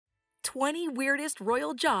20 weirdest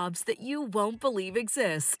royal jobs that you won't believe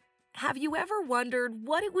exist. Have you ever wondered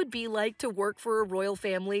what it would be like to work for a royal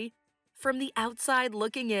family? From the outside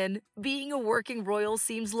looking in, being a working royal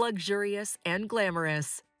seems luxurious and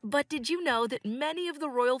glamorous. But did you know that many of the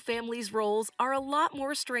royal family's roles are a lot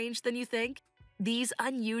more strange than you think? These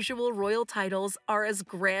unusual royal titles are as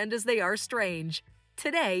grand as they are strange.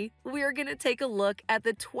 Today, we're going to take a look at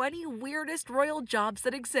the 20 weirdest royal jobs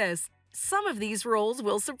that exist. Some of these roles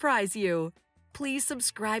will surprise you. Please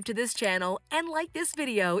subscribe to this channel and like this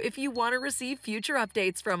video if you want to receive future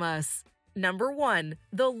updates from us. Number 1.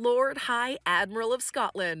 The Lord High Admiral of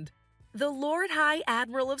Scotland. The Lord High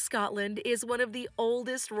Admiral of Scotland is one of the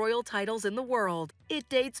oldest royal titles in the world. It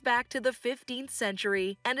dates back to the 15th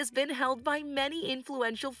century and has been held by many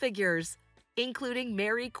influential figures, including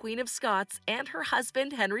Mary, Queen of Scots, and her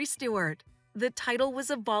husband Henry Stuart. The title was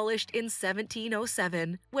abolished in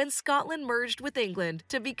 1707 when Scotland merged with England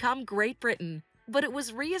to become Great Britain, but it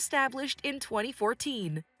was re-established in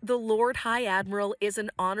 2014. The Lord High Admiral is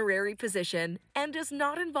an honorary position and does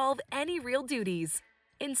not involve any real duties.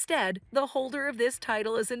 Instead, the holder of this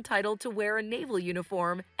title is entitled to wear a naval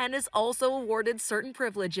uniform and is also awarded certain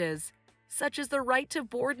privileges, such as the right to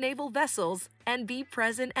board naval vessels and be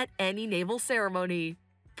present at any naval ceremony.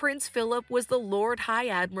 Prince Philip was the Lord High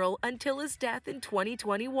Admiral until his death in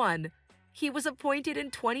 2021. He was appointed in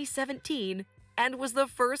 2017 and was the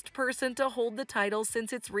first person to hold the title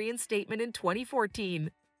since its reinstatement in 2014.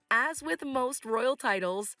 As with most royal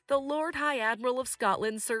titles, the Lord High Admiral of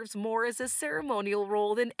Scotland serves more as a ceremonial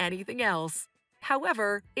role than anything else.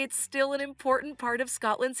 However, it's still an important part of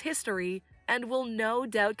Scotland's history and will no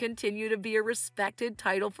doubt continue to be a respected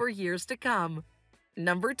title for years to come.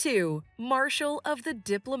 Number 2. Marshal of the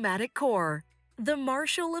Diplomatic Corps. The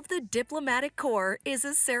Marshal of the Diplomatic Corps is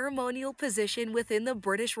a ceremonial position within the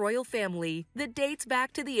British royal family that dates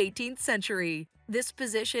back to the 18th century. This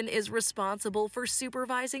position is responsible for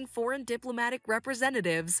supervising foreign diplomatic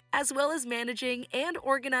representatives, as well as managing and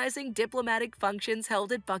organizing diplomatic functions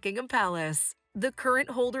held at Buckingham Palace. The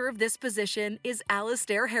current holder of this position is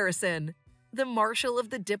Alastair Harrison. The Marshal of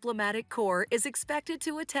the Diplomatic Corps is expected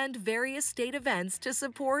to attend various state events to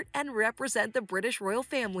support and represent the British royal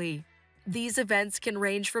family. These events can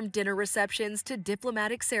range from dinner receptions to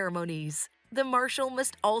diplomatic ceremonies. The Marshal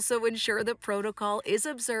must also ensure that protocol is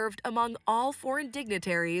observed among all foreign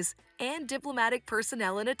dignitaries and diplomatic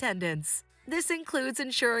personnel in attendance. This includes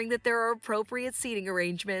ensuring that there are appropriate seating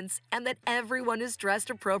arrangements and that everyone is dressed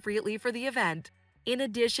appropriately for the event. In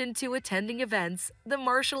addition to attending events, the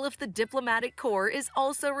Marshal of the Diplomatic Corps is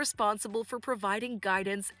also responsible for providing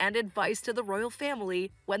guidance and advice to the royal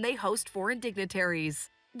family when they host foreign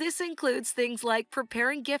dignitaries. This includes things like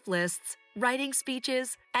preparing gift lists, writing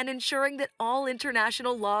speeches, and ensuring that all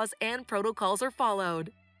international laws and protocols are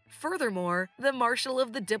followed. Furthermore, the Marshal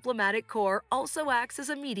of the Diplomatic Corps also acts as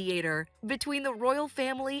a mediator between the royal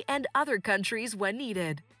family and other countries when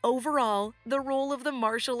needed. Overall, the role of the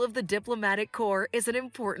Marshal of the Diplomatic Corps is an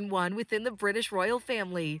important one within the British royal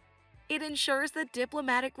family. It ensures that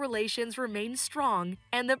diplomatic relations remain strong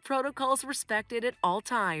and that protocols respected at all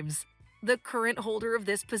times. The current holder of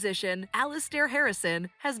this position, Alastair Harrison,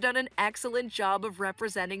 has done an excellent job of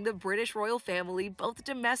representing the British royal family both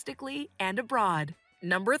domestically and abroad.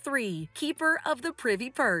 Number 3. Keeper of the Privy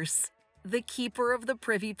Purse. The Keeper of the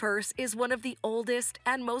Privy Purse is one of the oldest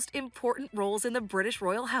and most important roles in the British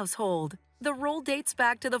royal household. The role dates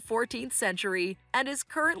back to the 14th century and is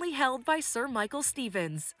currently held by Sir Michael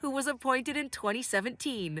Stevens, who was appointed in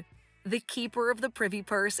 2017. The Keeper of the Privy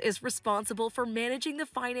Purse is responsible for managing the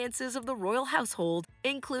finances of the royal household,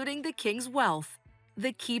 including the king's wealth.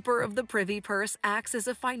 The Keeper of the Privy Purse acts as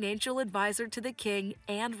a financial advisor to the king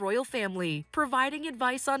and royal family, providing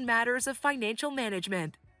advice on matters of financial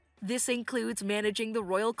management. This includes managing the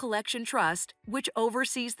Royal Collection Trust, which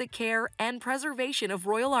oversees the care and preservation of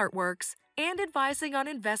royal artworks, and advising on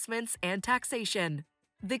investments and taxation.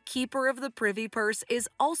 The Keeper of the Privy Purse is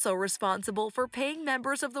also responsible for paying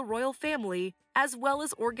members of the royal family, as well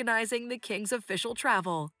as organizing the king's official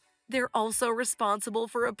travel. They're also responsible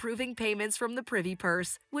for approving payments from the Privy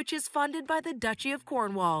Purse, which is funded by the Duchy of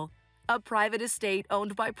Cornwall, a private estate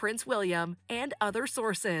owned by Prince William, and other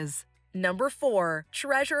sources. Number 4.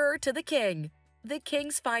 Treasurer to the King. The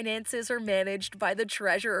king's finances are managed by the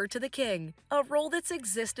Treasurer to the King, a role that's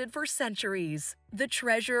existed for centuries. The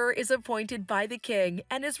Treasurer is appointed by the king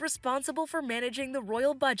and is responsible for managing the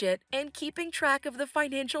royal budget and keeping track of the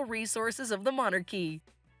financial resources of the monarchy.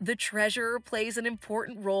 The Treasurer plays an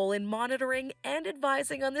important role in monitoring and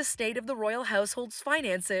advising on the state of the royal household's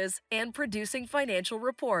finances and producing financial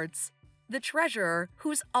reports. The treasurer,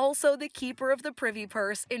 who's also the keeper of the privy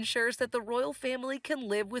purse, ensures that the royal family can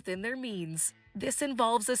live within their means. This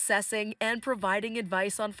involves assessing and providing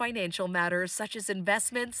advice on financial matters such as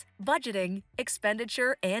investments, budgeting,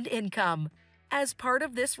 expenditure, and income. As part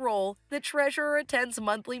of this role, the treasurer attends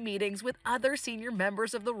monthly meetings with other senior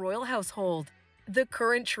members of the royal household. The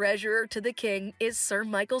current treasurer to the king is Sir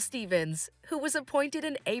Michael Stevens, who was appointed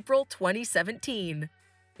in April 2017.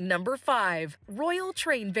 Number 5. Royal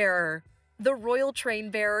Train Bearer. The Royal Train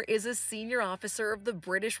Bearer is a senior officer of the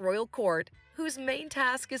British Royal Court, whose main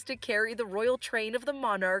task is to carry the royal train of the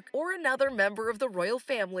monarch or another member of the royal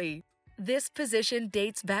family. This position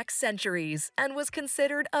dates back centuries and was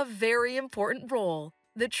considered a very important role.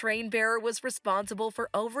 The train bearer was responsible for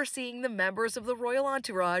overseeing the members of the royal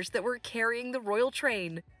entourage that were carrying the royal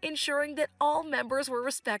train, ensuring that all members were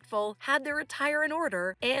respectful, had their attire in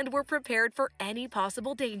order, and were prepared for any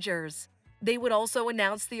possible dangers. They would also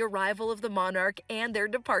announce the arrival of the monarch and their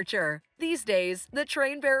departure. These days, the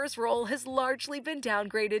train bearer's role has largely been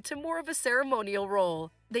downgraded to more of a ceremonial role.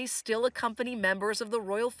 They still accompany members of the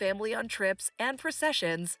royal family on trips and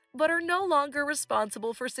processions, but are no longer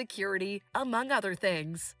responsible for security, among other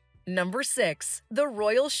things. Number 6. The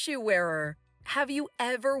Royal Shoe Wearer. Have you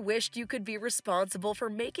ever wished you could be responsible for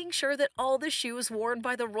making sure that all the shoes worn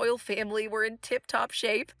by the royal family were in tip-top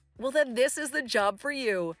shape? Well, then this is the job for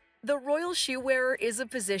you. The royal shoe wearer is a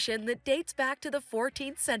position that dates back to the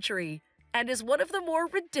 14th century and is one of the more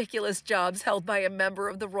ridiculous jobs held by a member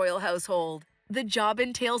of the royal household. The job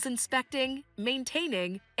entails inspecting,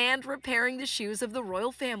 maintaining, and repairing the shoes of the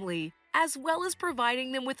royal family, as well as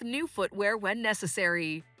providing them with new footwear when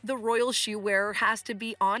necessary. The royal shoe wearer has to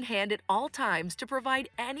be on hand at all times to provide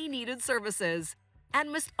any needed services,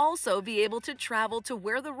 and must also be able to travel to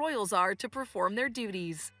where the royals are to perform their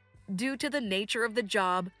duties. Due to the nature of the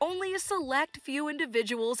job, only a select few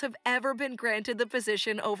individuals have ever been granted the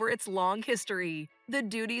position over its long history. The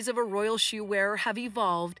duties of a royal shoe wearer have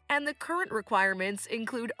evolved, and the current requirements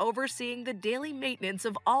include overseeing the daily maintenance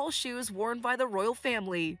of all shoes worn by the royal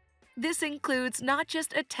family. This includes not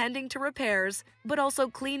just attending to repairs, but also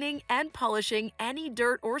cleaning and polishing any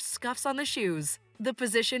dirt or scuffs on the shoes. The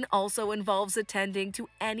position also involves attending to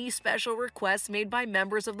any special requests made by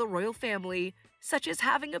members of the royal family, such as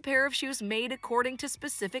having a pair of shoes made according to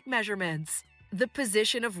specific measurements. The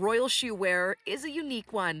position of royal shoe wearer is a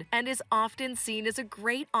unique one and is often seen as a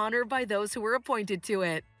great honor by those who are appointed to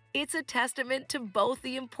it. It's a testament to both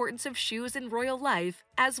the importance of shoes in royal life,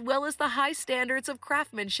 as well as the high standards of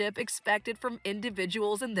craftsmanship expected from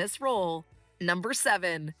individuals in this role. Number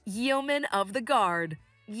 7. Yeomen of the Guard.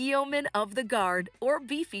 Yeomen of the Guard, or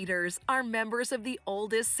Beefeaters, are members of the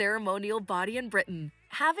oldest ceremonial body in Britain,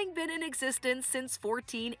 having been in existence since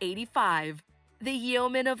 1485. The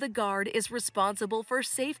Yeoman of the Guard is responsible for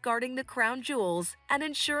safeguarding the crown jewels and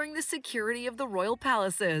ensuring the security of the royal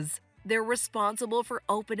palaces. They're responsible for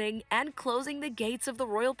opening and closing the gates of the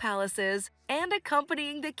royal palaces and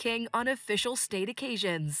accompanying the king on official state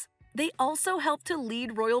occasions. They also help to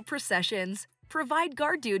lead royal processions, provide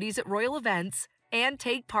guard duties at royal events, and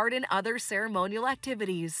take part in other ceremonial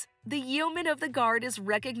activities. The Yeoman of the Guard is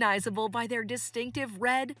recognizable by their distinctive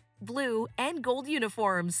red, blue, and gold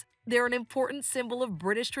uniforms. They're an important symbol of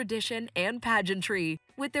British tradition and pageantry,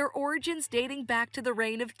 with their origins dating back to the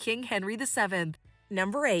reign of King Henry VII.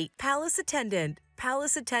 Number 8. Palace Attendant.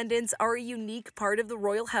 Palace attendants are a unique part of the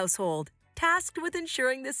royal household, tasked with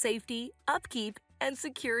ensuring the safety, upkeep, and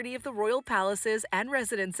security of the royal palaces and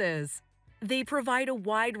residences. They provide a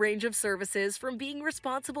wide range of services, from being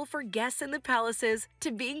responsible for guests in the palaces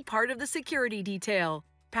to being part of the security detail.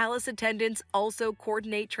 Palace attendants also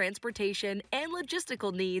coordinate transportation and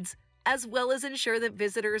logistical needs, as well as ensure that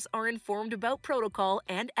visitors are informed about protocol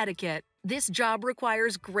and etiquette. This job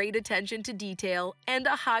requires great attention to detail and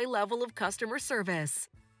a high level of customer service.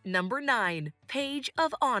 Number 9. Page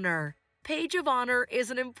of Honor. Page of Honor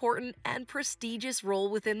is an important and prestigious role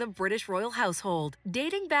within the British royal household,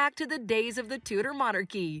 dating back to the days of the Tudor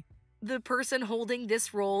monarchy. The person holding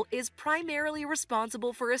this role is primarily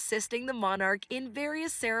responsible for assisting the monarch in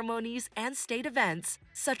various ceremonies and state events,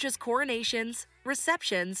 such as coronations,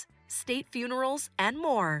 receptions, state funerals, and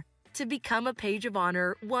more. To become a page of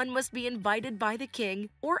honor, one must be invited by the king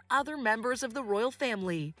or other members of the royal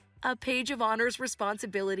family. A page of honor's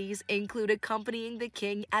responsibilities include accompanying the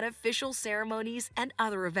king at official ceremonies and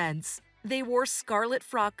other events. They wore scarlet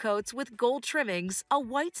frock coats with gold trimmings, a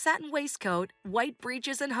white satin waistcoat, white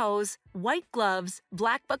breeches and hose, white gloves,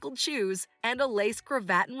 black buckled shoes, and a lace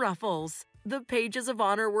cravat and ruffles. The Pages of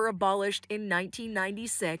Honor were abolished in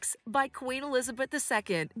 1996 by Queen Elizabeth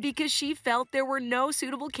II because she felt there were no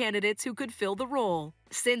suitable candidates who could fill the role.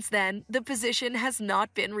 Since then, the position has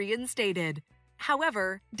not been reinstated.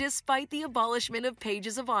 However, despite the abolishment of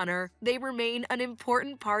Pages of Honor, they remain an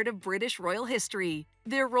important part of British royal history.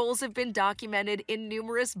 Their roles have been documented in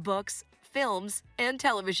numerous books, films, and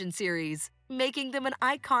television series, making them an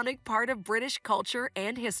iconic part of British culture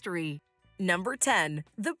and history. Number 10.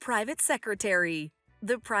 The Private Secretary.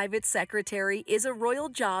 The Private Secretary is a royal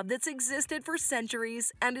job that's existed for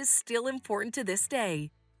centuries and is still important to this day.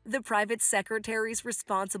 The Private Secretary is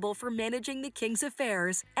responsible for managing the king's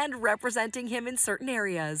affairs and representing him in certain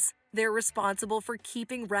areas. They're responsible for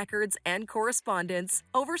keeping records and correspondence,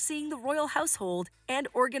 overseeing the royal household, and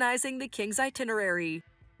organizing the king's itinerary.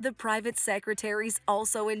 The Private Secretary is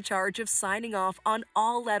also in charge of signing off on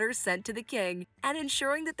all letters sent to the king and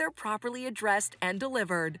ensuring that they're properly addressed and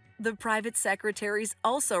delivered. The Private Secretary is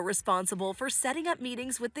also responsible for setting up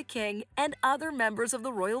meetings with the king and other members of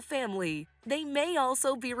the royal family. They may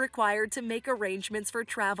also be required to make arrangements for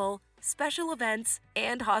travel, special events,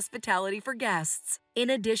 and hospitality for guests. In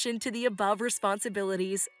addition to the above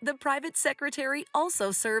responsibilities, the Private Secretary also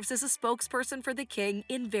serves as a spokesperson for the king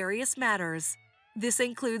in various matters. This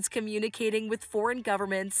includes communicating with foreign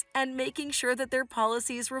governments and making sure that their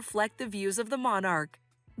policies reflect the views of the monarch.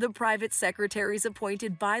 The Private Secretary is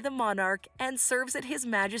appointed by the monarch and serves at His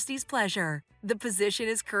Majesty's pleasure. The position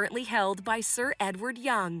is currently held by Sir Edward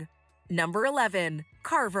Young. Number 11.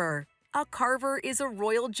 Carver. A carver is a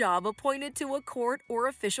royal job appointed to a court or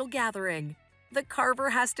official gathering. The carver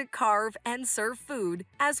has to carve and serve food,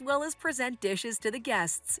 as well as present dishes to the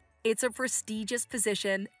guests. It's a prestigious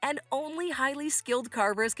position, and only highly skilled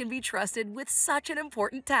carvers can be trusted with such an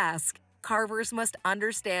important task. Carvers must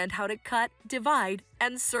understand how to cut, divide,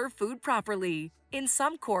 and serve food properly. In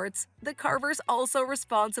some courts, the carver is also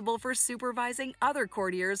responsible for supervising other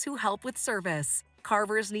courtiers who help with service.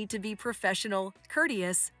 Carvers need to be professional,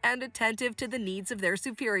 courteous, and attentive to the needs of their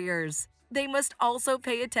superiors. They must also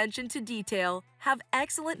pay attention to detail, have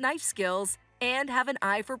excellent knife skills, and have an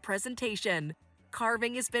eye for presentation.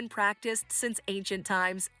 Carving has been practiced since ancient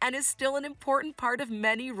times and is still an important part of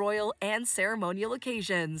many royal and ceremonial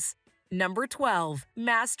occasions. Number 12.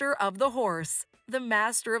 Master of the Horse. The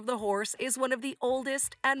Master of the Horse is one of the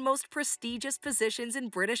oldest and most prestigious positions in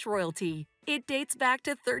British royalty. It dates back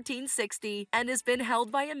to 1360 and has been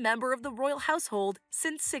held by a member of the royal household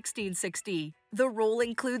since 1660. The role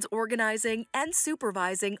includes organizing and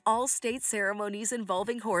supervising all state ceremonies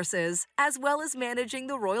involving horses, as well as managing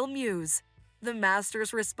the royal mews. The master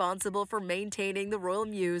is responsible for maintaining the royal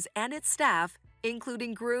mews and its staff,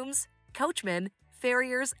 including grooms, coachmen,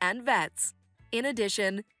 farriers, and vets. In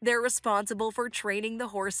addition, they're responsible for training the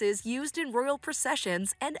horses used in royal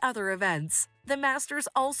processions and other events. The master is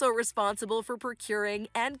also responsible for procuring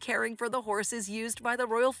and caring for the horses used by the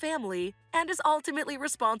royal family and is ultimately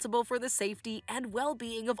responsible for the safety and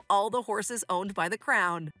well-being of all the horses owned by the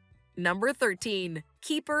crown. Number 13.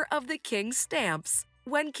 Keeper of the King's Stamps.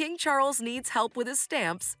 When King Charles needs help with his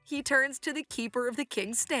stamps, he turns to the Keeper of the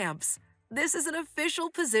King's Stamps. This is an official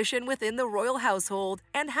position within the royal household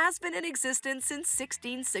and has been in existence since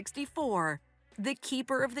 1664. The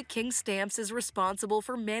Keeper of the King's Stamps is responsible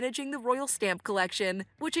for managing the royal stamp collection,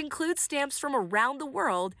 which includes stamps from around the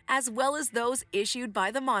world as well as those issued by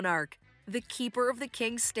the monarch. The Keeper of the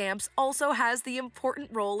King's Stamps also has the important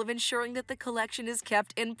role of ensuring that the collection is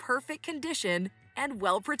kept in perfect condition and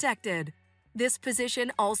well protected. This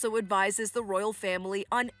position also advises the royal family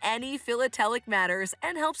on any philatelic matters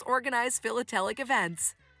and helps organize philatelic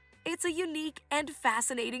events. It's a unique and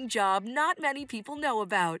fascinating job not many people know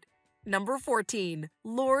about. Number 14.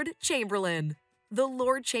 Lord Chamberlain. The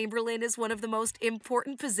Lord Chamberlain is one of the most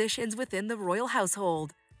important positions within the royal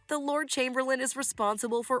household. The Lord Chamberlain is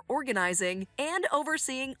responsible for organizing and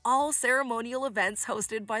overseeing all ceremonial events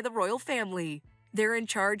hosted by the royal family. They're in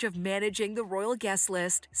charge of managing the royal guest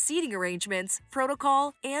list, seating arrangements,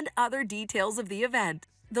 protocol, and other details of the event.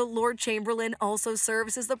 The Lord Chamberlain also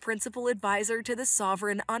serves as the principal advisor to the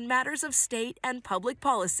sovereign on matters of state and public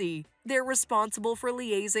policy. They're responsible for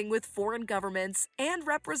liaising with foreign governments and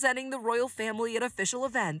representing the royal family at official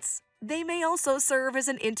events. They may also serve as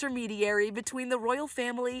an intermediary between the royal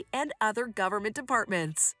family and other government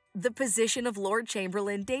departments. The position of Lord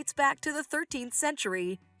Chamberlain dates back to the 13th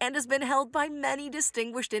century and has been held by many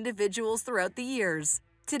distinguished individuals throughout the years.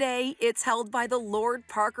 Today, it's held by the Lord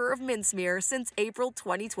Parker of Mincemere since April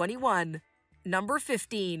 2021. Number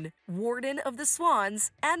 15. Warden of the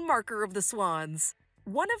Swans and Marker of the Swans.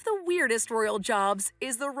 One of the weirdest royal jobs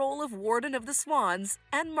is the role of Warden of the Swans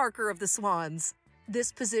and Marker of the Swans.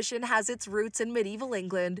 This position has its roots in medieval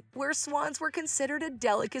England, where swans were considered a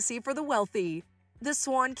delicacy for the wealthy. The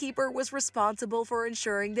swan keeper was responsible for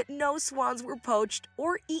ensuring that no swans were poached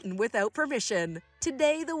or eaten without permission.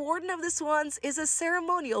 Today, the warden of the swans is a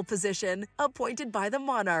ceremonial position appointed by the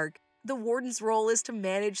monarch. The warden's role is to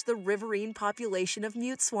manage the riverine population of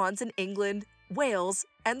mute swans in England, Wales,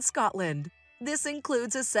 and Scotland. This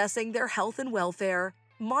includes assessing their health and welfare,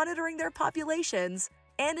 monitoring their populations,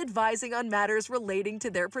 and advising on matters relating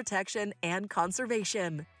to their protection and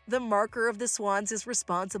conservation. The marker of the swans is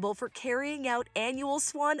responsible for carrying out annual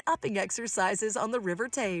swan upping exercises on the River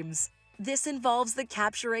Thames. This involves the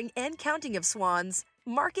capturing and counting of swans,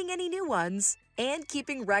 marking any new ones, and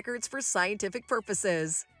keeping records for scientific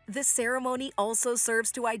purposes. The ceremony also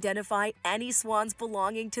serves to identify any swans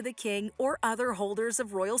belonging to the king or other holders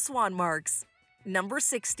of royal swan marks. Number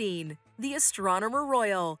 16. The Astronomer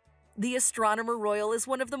Royal. The Astronomer Royal is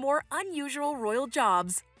one of the more unusual royal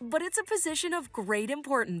jobs, but it's a position of great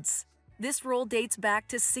importance. This role dates back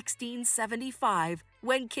to 1675,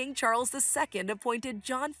 when King Charles II appointed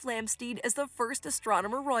John Flamsteed as the first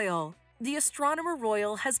Astronomer Royal. The Astronomer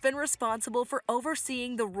Royal has been responsible for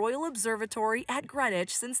overseeing the Royal Observatory at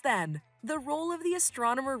Greenwich since then. The role of the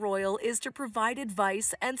Astronomer Royal is to provide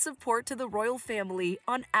advice and support to the royal family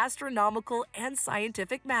on astronomical and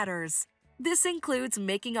scientific matters. This includes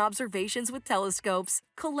making observations with telescopes,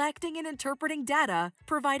 collecting and interpreting data,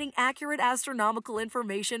 providing accurate astronomical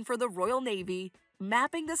information for the Royal Navy,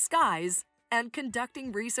 mapping the skies, and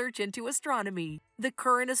conducting research into astronomy. The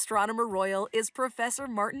current Astronomer Royal is Professor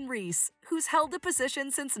Martin Rees, who's held the position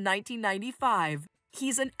since 1995.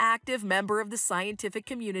 He's an active member of the scientific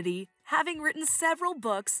community, having written several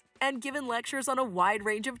books and given lectures on a wide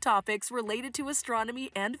range of topics related to astronomy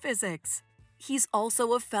and physics. He's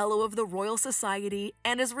also a Fellow of the Royal Society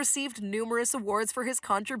and has received numerous awards for his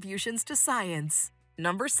contributions to science.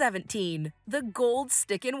 Number 17. The Gold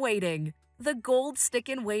Stick in Waiting. The Gold Stick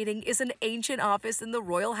in Waiting is an ancient office in the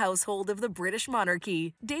royal household of the British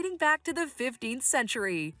monarchy, dating back to the 15th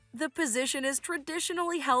century. The position is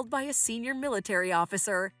traditionally held by a senior military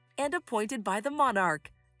officer and appointed by the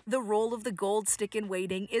monarch. The role of the Gold Stick in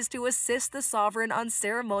Waiting is to assist the sovereign on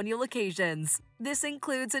ceremonial occasions. This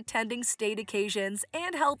includes attending state occasions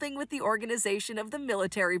and helping with the organization of the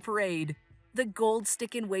military parade. The Gold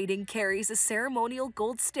Stick in Waiting carries a ceremonial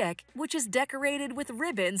gold stick, which is decorated with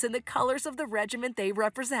ribbons in the colors of the regiment they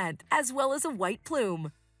represent, as well as a white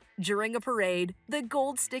plume. During a parade, the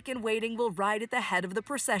Gold Stick in Waiting will ride at the head of the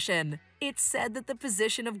procession. It's said that the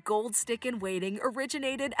position of Gold Stick in Waiting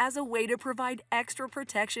originated as a way to provide extra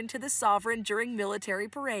protection to the sovereign during military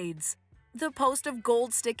parades. The post of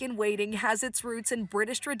Gold Stick in Waiting has its roots in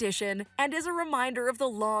British tradition and is a reminder of the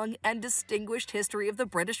long and distinguished history of the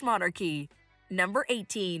British monarchy. Number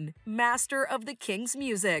 18. Master of the King's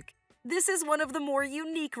Music. This is one of the more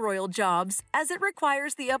unique royal jobs, as it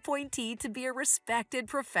requires the appointee to be a respected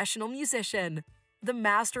professional musician. The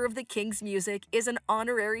Master of the King's Music is an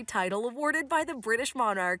honorary title awarded by the British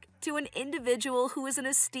monarch to an individual who is an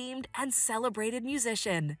esteemed and celebrated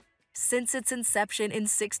musician. Since its inception in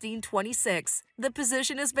 1626, the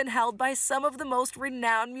position has been held by some of the most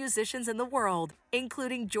renowned musicians in the world,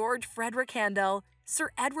 including George Frederick Handel,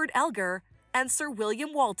 Sir Edward Elgar, and Sir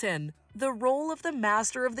William Walton. The role of the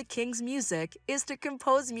Master of the King's Music is to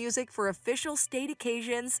compose music for official state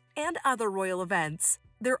occasions and other royal events.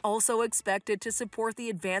 They're also expected to support the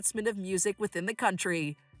advancement of music within the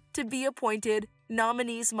country. To be appointed,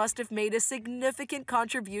 nominees must have made a significant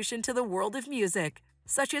contribution to the world of music,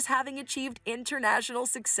 such as having achieved international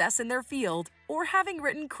success in their field or having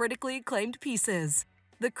written critically acclaimed pieces.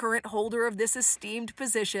 The current holder of this esteemed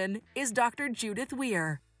position is Dr. Judith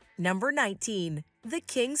Weir. Number 19. The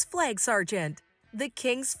King's Flag Sergeant. The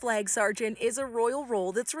King's Flag Sergeant is a royal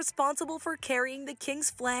role that's responsible for carrying the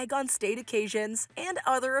King's flag on state occasions and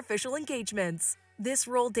other official engagements. This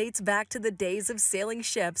role dates back to the days of sailing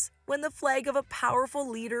ships, when the flag of a powerful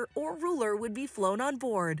leader or ruler would be flown on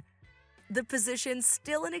board. The position's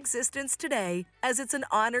still in existence today, as it's an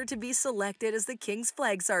honor to be selected as the King's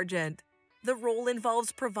Flag Sergeant. The role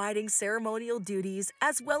involves providing ceremonial duties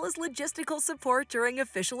as well as logistical support during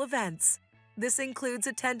official events. This includes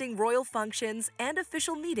attending royal functions and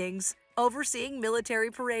official meetings, overseeing military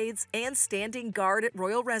parades, and standing guard at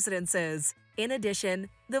royal residences. In addition,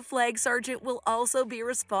 the Flag Sergeant will also be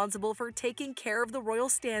responsible for taking care of the royal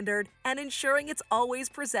standard and ensuring it's always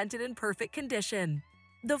presented in perfect condition.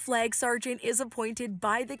 The Flag Sergeant is appointed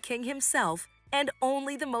by the King himself, and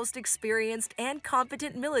only the most experienced and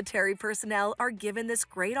competent military personnel are given this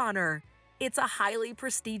great honor. It's a highly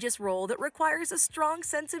prestigious role that requires a strong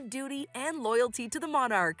sense of duty and loyalty to the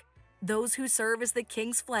monarch. Those who serve as the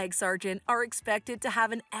King's Flag Sergeant are expected to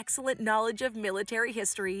have an excellent knowledge of military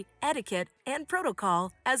history, etiquette, and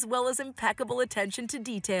protocol, as well as impeccable attention to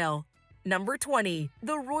detail. Number 20.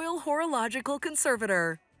 The Royal Horological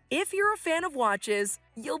Conservator. If you're a fan of watches,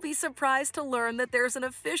 you'll be surprised to learn that there's an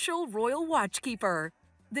official royal watchkeeper.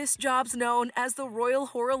 This job's known as the Royal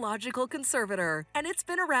Horological Conservator, and it's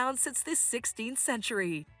been around since the 16th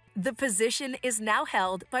century. The position is now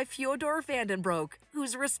held by Fyodor Vandenbroek,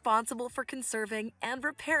 who's responsible for conserving and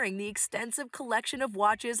repairing the extensive collection of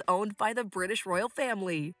watches owned by the British royal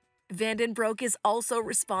family. Vandenbroek is also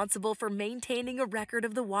responsible for maintaining a record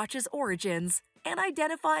of the watch's origins and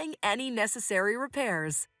identifying any necessary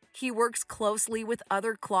repairs. He works closely with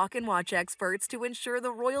other clock and watch experts to ensure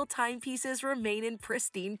the royal timepieces remain in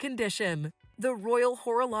pristine condition. The Royal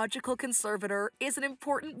Horological Conservator is an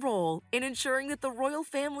important role in ensuring that the royal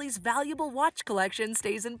family's valuable watch collection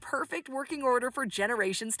stays in perfect working order for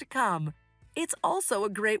generations to come. It's also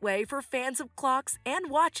a great way for fans of clocks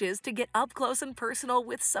and watches to get up close and personal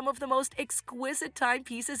with some of the most exquisite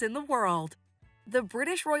timepieces in the world. The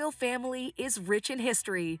British royal family is rich in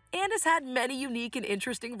history and has had many unique and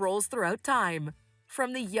interesting roles throughout time.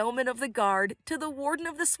 From the Yeoman of the Guard to the Warden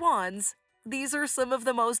of the Swans, these are some of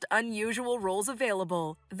the most unusual roles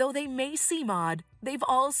available. Though they may seem odd, they've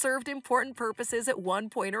all served important purposes at one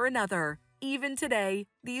point or another. Even today,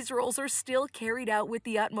 these roles are still carried out with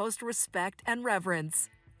the utmost respect and reverence,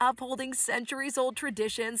 upholding centuries-old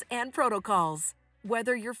traditions and protocols.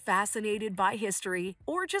 Whether you're fascinated by history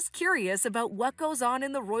or just curious about what goes on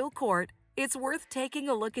in the royal court, it's worth taking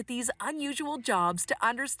a look at these unusual jobs to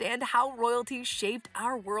understand how royalty shaped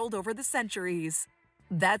our world over the centuries.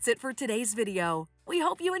 That's it for today's video. We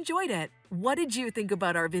hope you enjoyed it. What did you think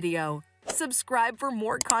about our video? Subscribe for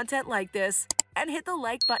more content like this and hit the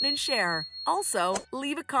like button and share. Also,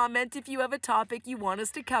 leave a comment if you have a topic you want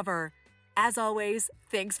us to cover. As always,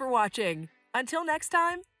 thanks for watching. Until next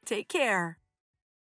time, take care.